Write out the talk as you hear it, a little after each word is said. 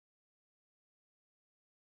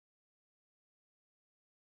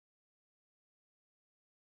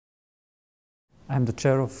I'm the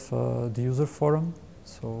chair of the user forum.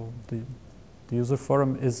 So the user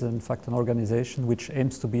forum is in fact an organization which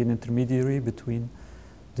aims to be an intermediary between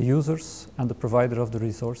the users and the provider of the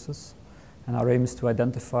resources. And our aim is to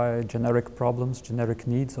identify generic problems, generic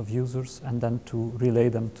needs of users, and then to relay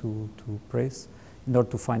them to PRACE in order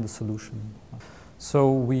to find a solution.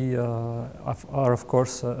 So we are of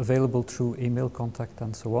course available through email contact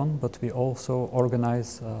and so on, but we also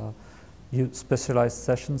organize specialized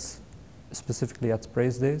sessions specifically at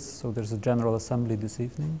PRACE Days. So there's a general assembly this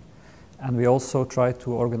evening. And we also try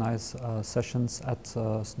to organize sessions at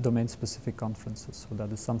domain-specific conferences. So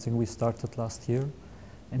that is something we started last year,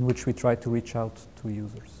 in which we try to reach out to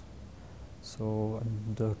users. So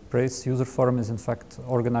the PRACE user forum is in fact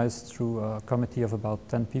organized through a committee of about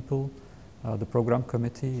 10 people, the program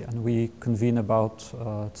committee, and we convene about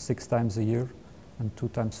 6 times a year and 2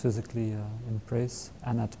 times physically in PRACE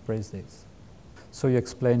and at PRACE Days. So you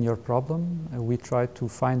explain your problem, we try to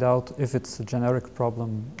find out if it's a generic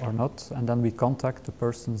problem or not, and then we contact the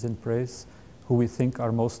persons in PRACE who we think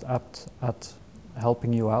are most apt at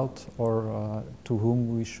helping you out, or to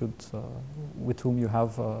whom we should, with whom you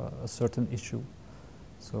have a certain issue.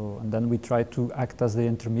 So, and then we try to act as the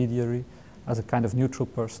intermediary, as a kind of neutral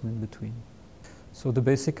person in between. So the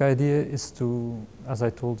basic idea is to, as I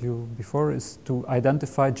told you before, is to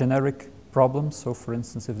identify generic problems. So for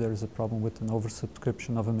instance, if there is a problem with an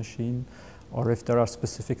oversubscription of a machine, or if there are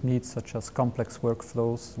specific needs such as complex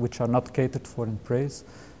workflows which are not catered for in PRACE,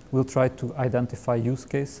 we'll try to identify use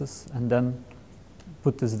cases and then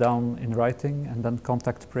put this down in writing and then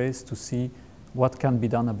contact PRACE to see what can be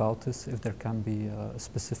done about this, if there can be a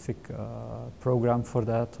specific program for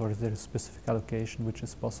that, or if there is specific allocation which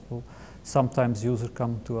is possible. Sometimes users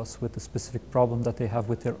come to us with a specific problem that they have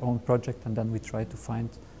with their own project, and then we try to find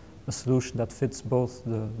a solution that fits both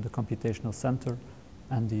the computational center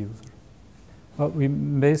and the user. Well, we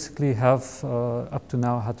basically have up to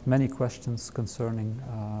now had many questions concerning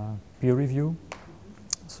peer review.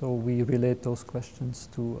 So we relate those questions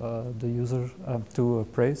to the user, to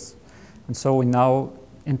PRACE. And so we now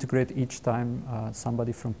integrate each time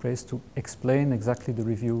somebody from PRACE to explain exactly the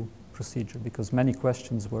review procedure, because many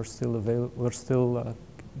questions were still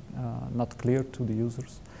not clear to the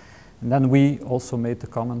users. And then we also made the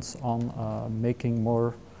comments on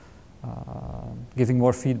giving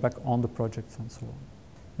more feedback on the projects and so on.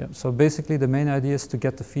 Yeah, so basically the main idea is to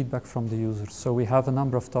get the feedback from the users. So we have a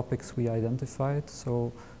number of topics we identified.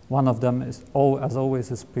 So one of them is, as always,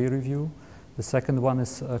 is peer review. The second one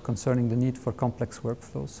is concerning the need for complex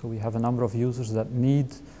workflows. So we have a number of users that need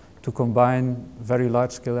to combine very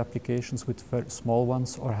large-scale applications with very small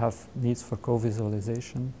ones, or have needs for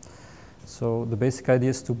co-visualization. So the basic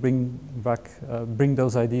idea is to bring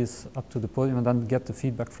those ideas up to the podium and then get the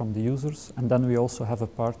feedback from the users. And then we also have a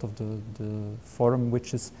part of the forum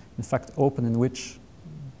which is in fact open, in which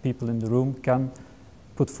people in the room can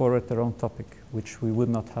put forward their own topic, which we would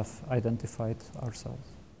not have identified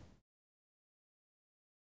ourselves.